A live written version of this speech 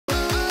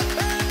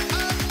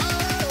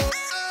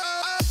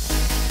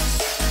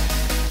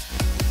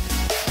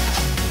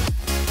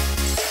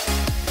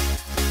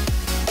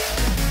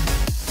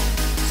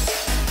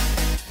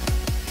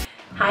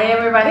Hi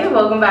everybody,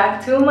 welcome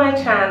back to my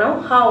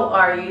channel. How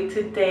are you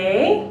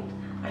today?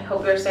 I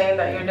hope you're saying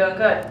that you're doing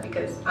good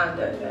because I'm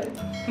doing good.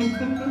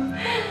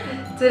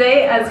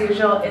 Today, as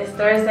usual, is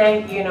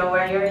Thursday. You know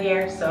where you're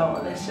here, so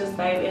let's just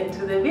dive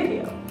into the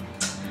video.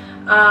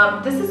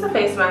 This is a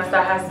face mask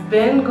that has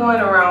been going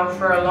around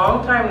for a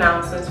long time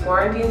now, since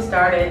quarantine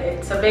started.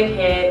 It's a big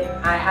hit.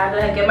 I had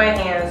to get my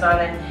hands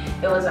on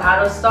it. It was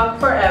out of stock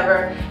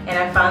forever, and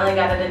I finally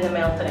got it in the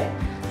mail today.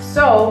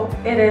 So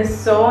it is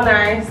so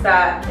nice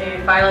that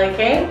it finally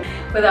came.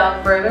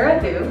 Without further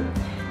ado,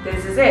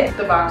 this is it.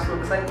 The box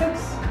looks like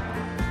this.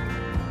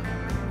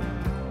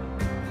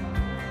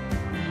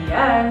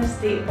 Yes,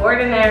 the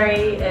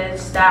Ordinary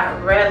is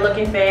that red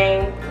looking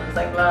thing, looks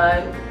like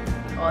blood,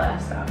 all that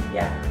stuff.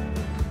 Yeah,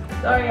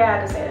 sorry I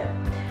had to say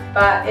that.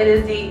 But it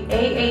is the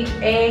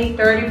AHA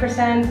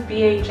 30%,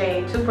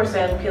 BHA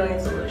 2% peeling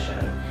solution.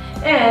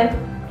 And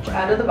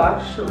out of the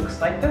box, it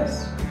looks like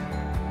this.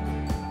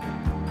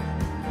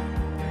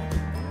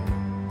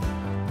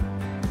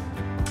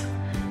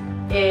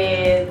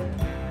 It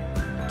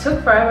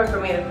took forever for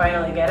me to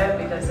finally get it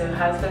because it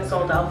has been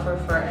sold out for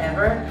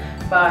forever,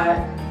 but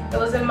it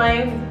was in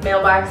my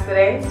mailbox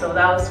today, so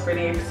that was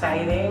pretty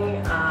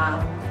exciting.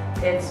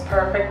 It's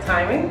perfect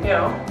timing, you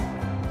know,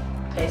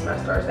 Face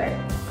Mask Thursday,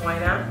 why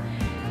not?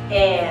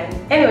 And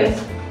anyways,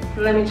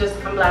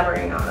 I'm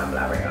blabbering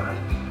on.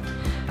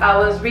 I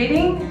was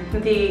reading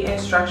the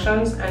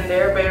instructions and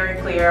they're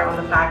very clear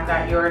on the fact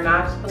that you're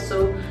not supposed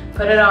to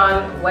put it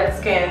on wet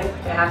skin.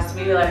 It has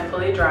to be like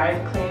fully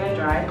dried, clean and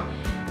dry,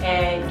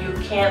 and you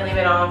can't leave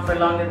it on for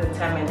longer than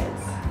 10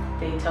 minutes.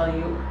 They tell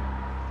you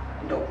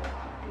nope.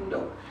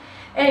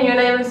 And you're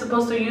not even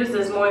supposed to use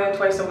this more than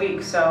twice a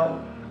week,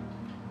 so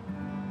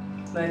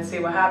let's see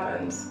what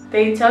happens.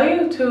 They tell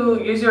you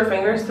to use your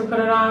fingers to put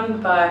it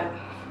on, but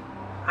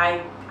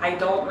I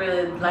don't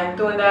really like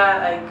doing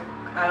that. Like,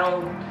 I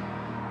don't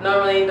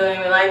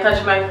even like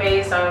touching my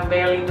face. I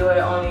barely do it,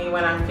 only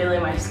when I'm feeling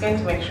my skin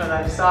to make sure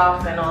that it's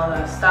soft and all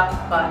that stuff.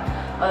 But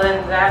other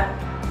than that,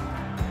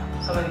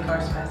 so many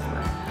cars passing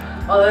by.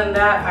 Other than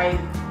that, I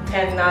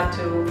tend not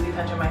to be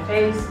touching my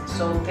face,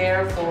 so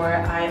therefore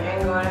I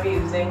am going to be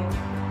using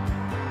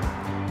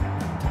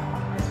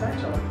my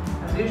spatula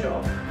as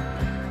usual.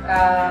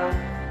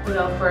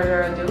 Without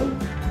further ado,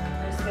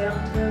 let's get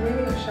on to the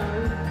video, shall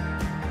we?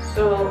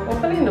 So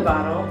opening the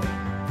bottle,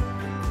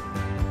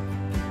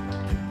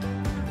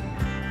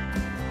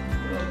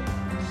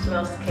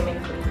 smells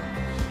chemically,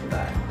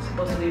 but it's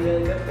supposed to be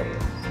really good for you.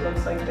 So it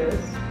looks like this.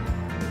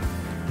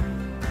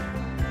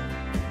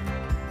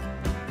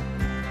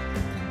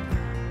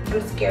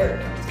 I'm scared,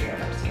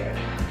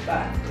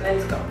 but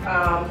let's go.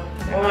 I'm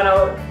gonna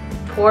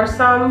pour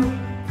some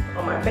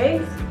on my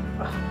face.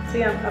 Oh,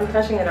 see, I'm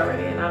touching it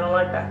already and I don't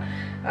like that.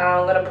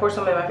 I'm gonna pour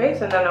some in my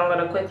face and then I'm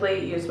gonna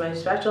quickly use my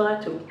spatula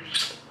to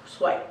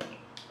swipe.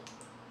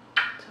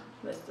 So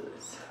let's do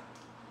this.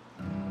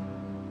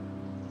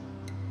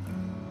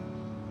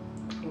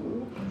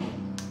 Ooh.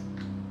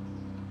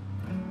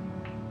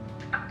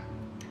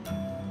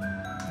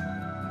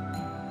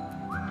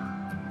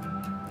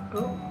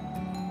 Oh.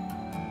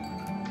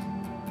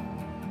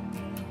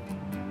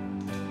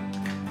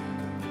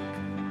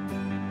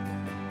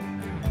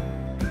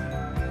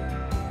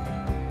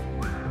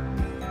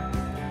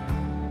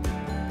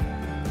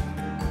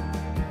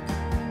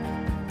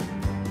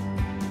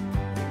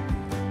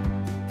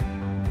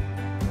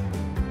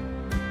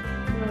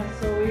 That's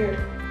so weird.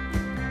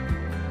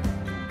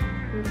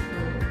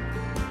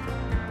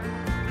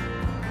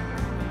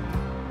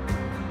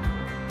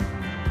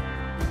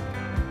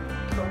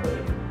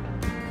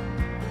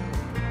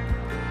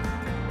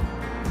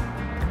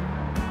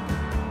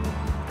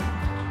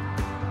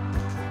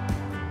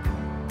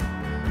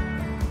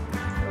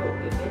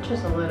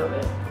 Just a little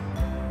bit.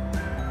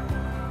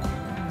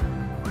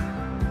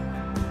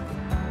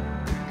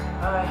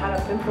 I had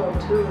a pimple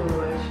too.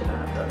 I should not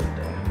have done it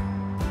there.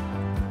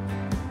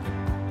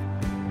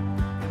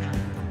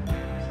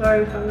 Sorry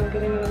if I'm not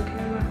getting it on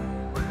camera.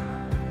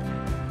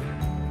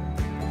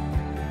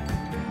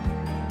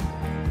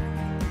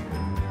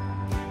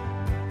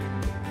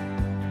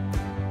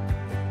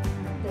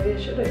 Maybe I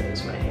should have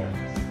used my hands.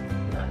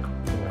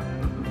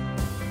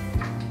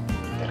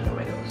 Gotta go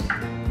my nose.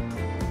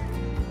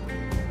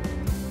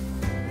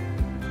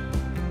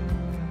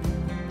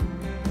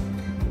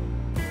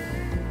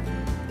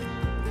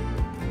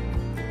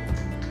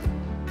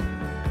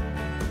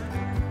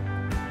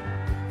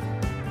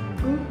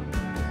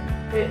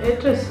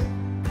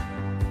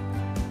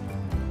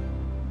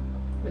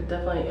 It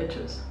definitely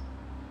itches.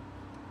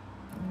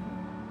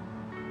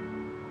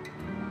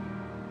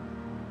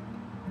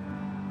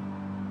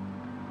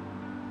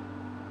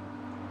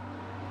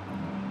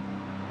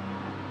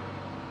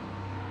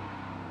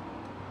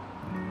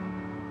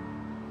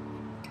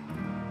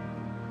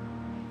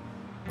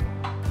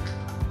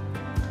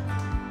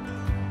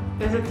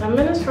 Is it 10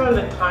 minutes from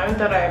the time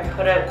that I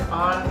put it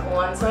on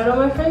one side of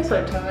my face,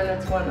 or 10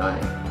 minutes when I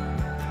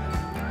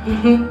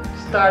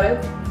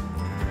started?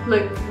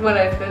 Like when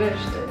I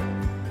finished it.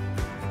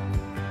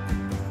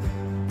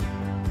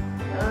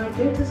 I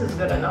think this is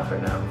good enough for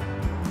now.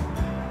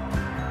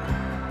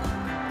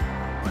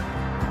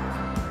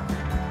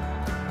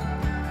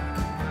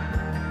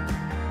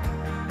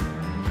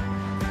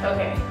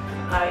 Okay,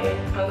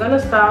 I'm gonna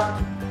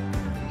stop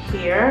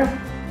here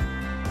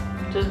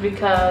just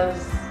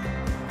because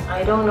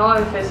I don't know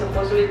if it's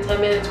supposed to be 10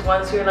 minutes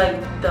once you're like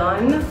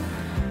done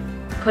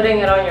putting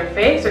it on your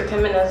face, or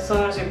 10 minutes as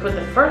soon as you put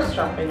the first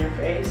drop in your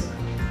face.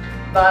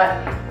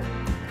 But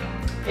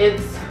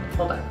it's,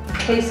 hold on.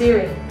 Hey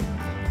Siri,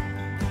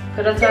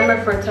 put a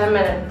timer for 10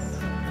 minutes.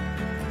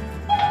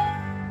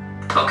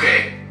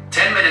 Okay,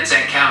 10 minutes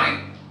and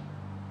counting.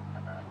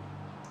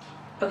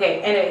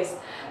 Okay, anyways,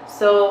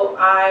 so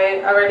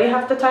I already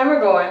have the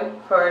timer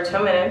going for 2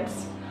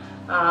 minutes.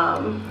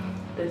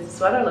 This is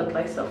what I look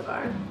like so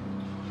far.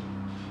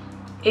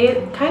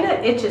 It kind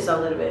of itches a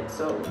little bit,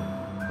 so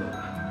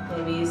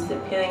maybe use the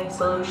peeling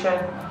solution.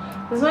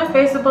 Is my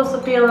face supposed to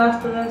peel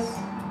after this?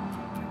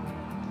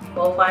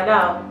 We'll find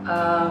out.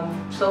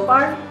 So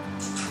far,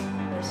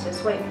 let's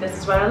just wait. This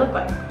is what I look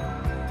like.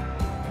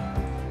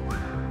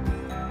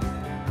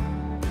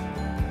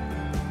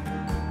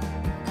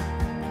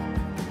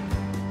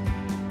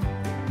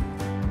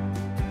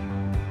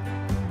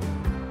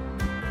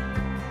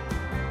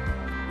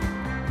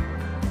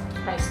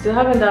 I still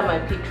haven't done my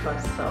peach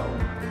fuzz, so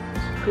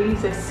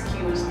please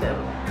excuse them.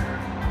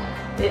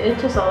 It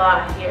itches a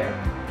lot here.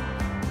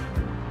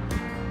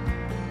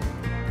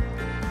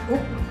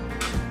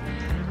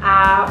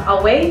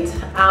 I'll wait.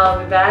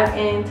 I'll be back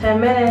in 10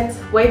 minutes.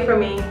 Wait for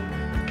me.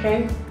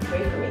 Okay?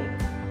 Wait for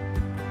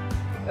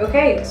me.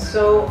 Okay,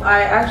 so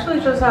I actually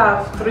just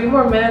have 3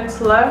 more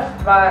minutes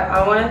left, but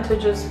I wanted to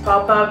just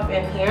pop up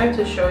in here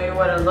to show you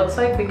what it looks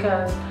like,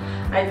 because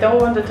I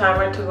don't want the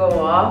timer to go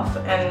off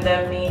and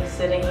then me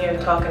sitting here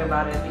talking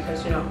about it,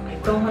 because, you know, I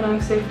don't want to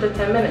exceed the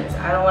 10 minutes.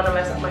 I don't want to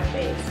mess up my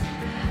face.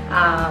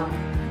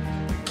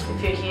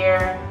 If you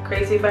hear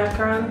crazy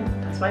background,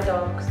 that's my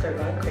dogs. They're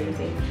going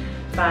crazy.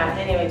 But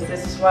anyways,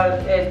 this is what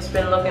it's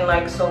been looking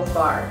like so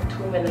far.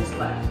 2 minutes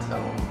left,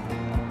 so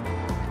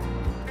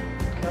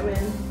come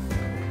in,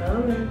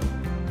 come in.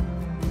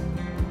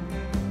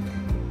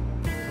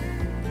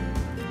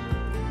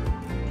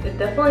 It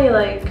definitely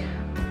like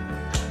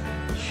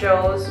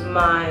shows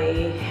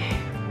my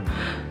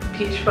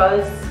peach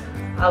fuzz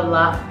a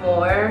lot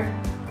more,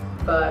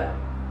 but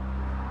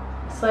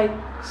it's like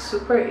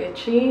super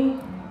itchy.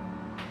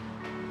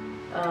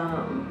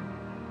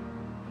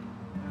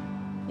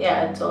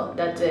 Yeah,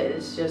 that's it.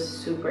 It's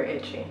just super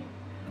itchy.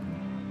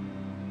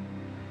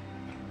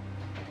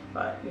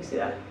 But you see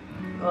that?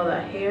 All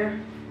that hair?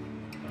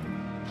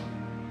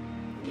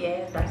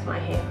 Yeah, that's my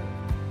hair.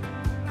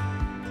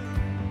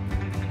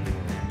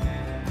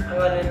 I'm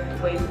gonna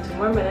wait 2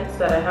 more minutes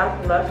that I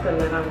have left, and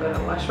then I'm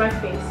gonna wash my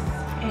face,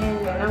 and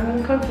then I'm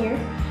gonna come here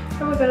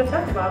and we're gonna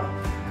talk about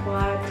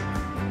what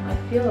I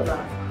feel about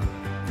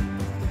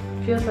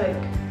it. Feels like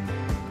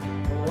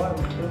warm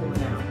too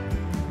now.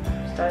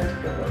 Starting to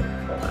feel,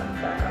 hold on,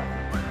 back up.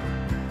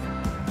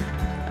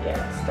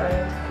 Yeah, it's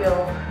starting to feel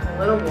a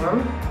little warm.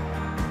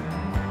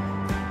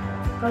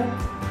 But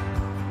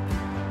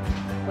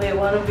we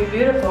want to be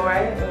beautiful,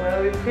 right? We want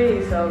to be pretty,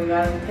 so we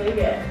gotta take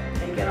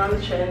it on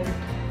the chin,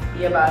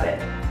 be about it.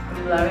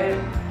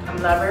 I'm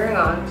lathering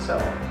on, so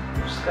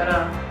I'm just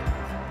gonna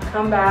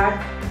come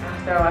back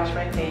after I wash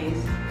my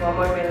face. 1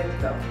 more minute to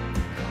go.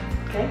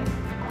 Okay?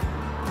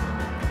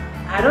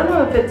 I don't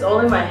know if it's all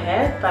in my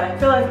head, but I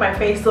feel like my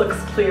face looks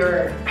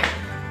clearer.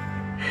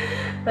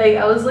 Like,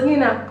 I was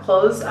looking up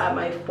close at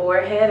my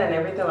forehead and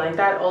everything like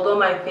that. Although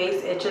my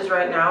face itches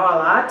right now a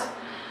lot,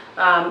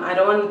 I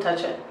don't want to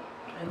touch it.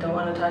 I don't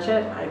want to touch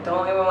it. I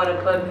don't even want to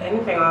put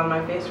anything on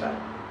my face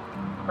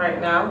right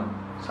now.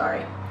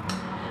 Sorry.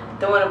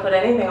 Don't want to put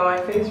anything on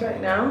my face right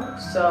now.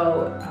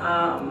 So,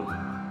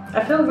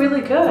 I feel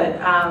really good.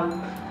 I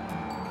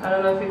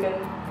don't know if you can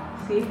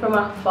see from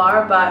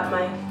afar, but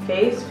my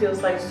face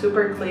feels like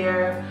super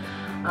clear.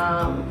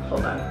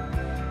 Hold on.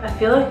 I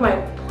feel like my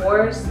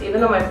pores, even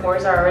though my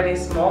pores are already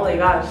small, they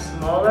got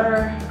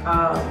smaller.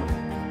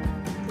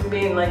 I'm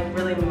being like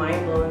really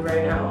mind blown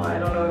right now. I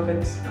don't know if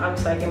it's I'm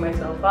psyching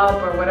myself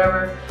up or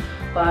whatever,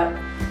 but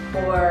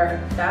for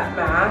that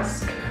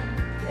mask,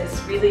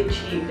 it's really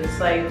cheap. It's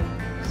like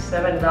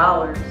 $7,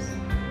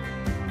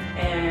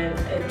 and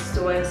it's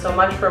doing so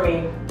much for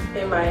me.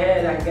 In my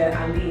head, I get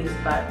at least,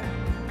 but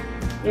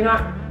you know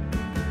what?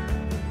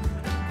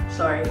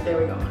 Sorry, there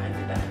we go. I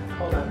did that.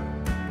 Hold on.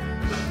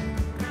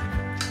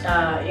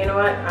 You know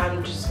what?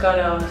 I'm just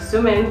gonna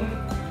zoom in,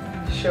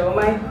 show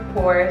my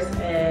pores,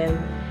 and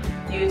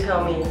you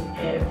tell me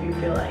if you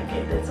feel like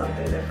it did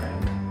something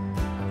different.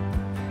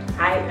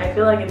 I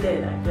feel like it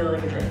did. I feel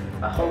like it did.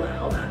 But hold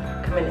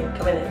on. Come in.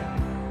 Come in.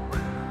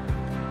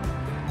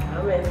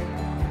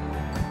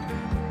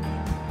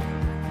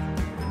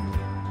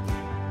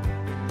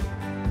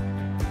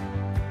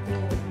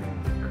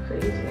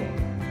 Crazy.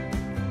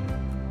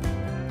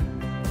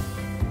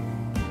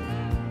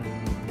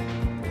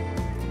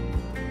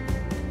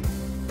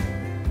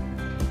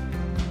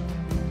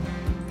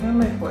 On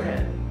my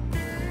forehead.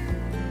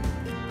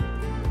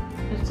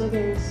 It's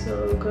looking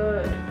so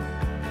good.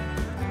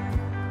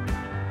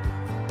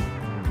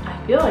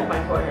 I feel like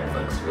my forehead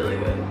looks really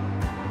good.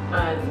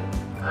 And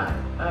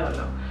I don't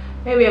know.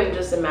 Maybe I'm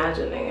just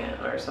imagining it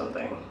or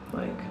something.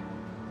 Like,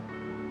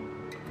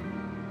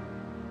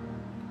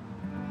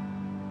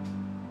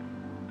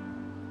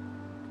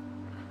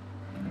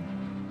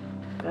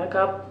 back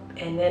up,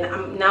 and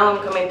then now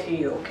I'm coming to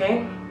you,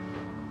 okay?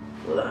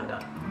 Hold on,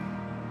 down.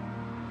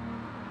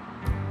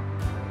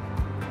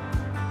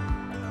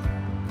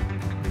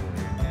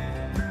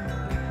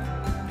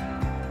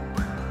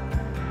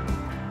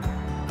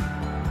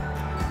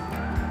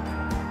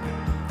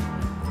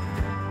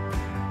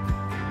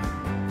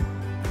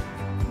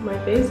 My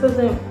face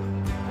doesn't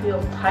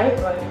feel tight,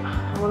 like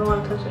I wouldn't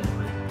want to touch it.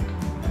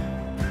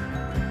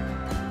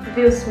 It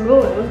feels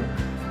smooth.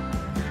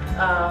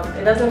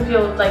 It doesn't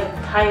feel like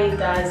tight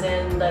as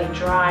in like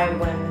dry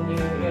when you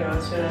know,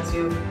 as soon as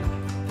you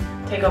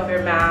take off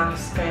your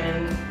mask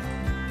and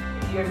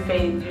your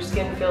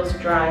skin feels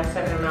dry a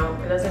certain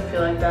amount. It doesn't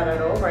feel like that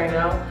at all right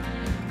now.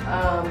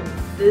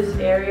 This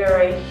area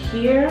right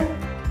here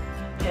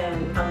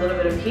and a little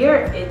bit of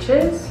here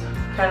itches,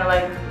 kind of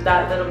like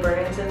that little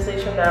burning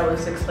sensation that I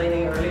was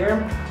explaining earlier.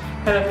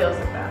 Kind of feels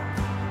like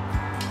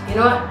that. You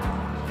know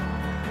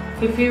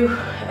what? If you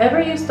ever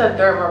used a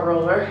derma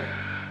roller,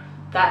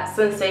 that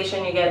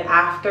sensation you get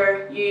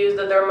after you use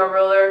the derma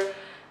roller,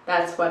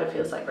 that's what it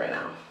feels like right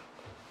now.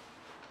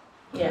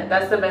 Yeah,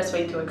 that's the best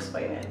way to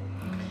explain it.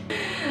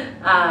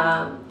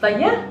 But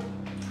yeah,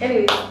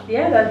 anyways,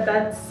 yeah,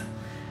 that's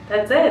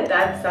it.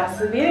 That's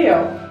the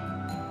video.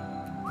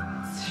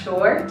 It's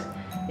short,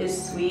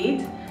 it's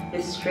sweet,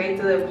 it's straight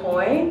to the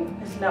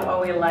point. Isn't that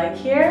what we like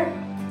here?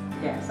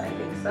 Yes, I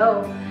think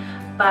so.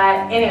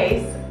 But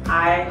anyways,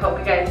 I hope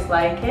you guys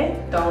like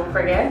it. Don't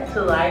forget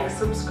to like,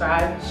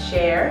 subscribe,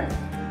 share,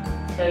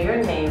 tell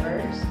your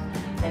neighbors,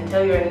 and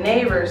tell your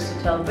neighbors to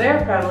tell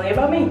their family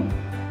about me.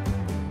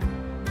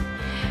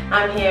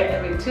 I'm here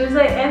every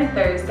Tuesday and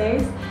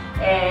Thursdays,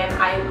 and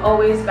I'm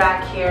always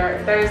back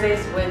here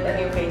Thursdays with a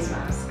new face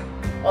mask.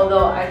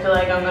 Although I feel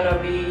like I'm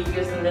gonna be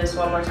using this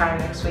one more time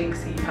next week,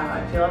 see how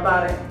I feel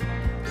about it.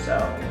 So,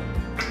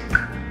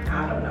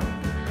 I don't know.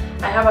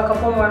 I have a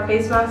couple more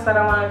face masks that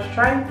I wanted to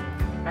try.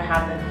 I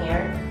have them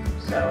here,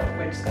 so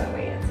we're just gonna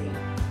wait and see.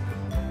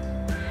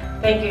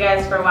 Thank you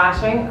guys for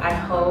watching. I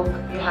hope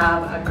you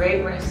have a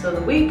great rest of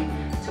the week.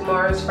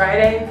 Tomorrow's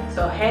Friday,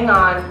 so hang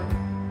on.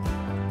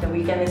 The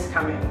weekend is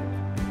coming.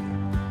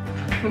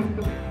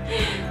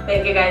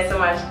 Thank you guys so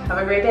much. Have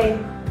a great day.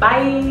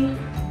 Bye.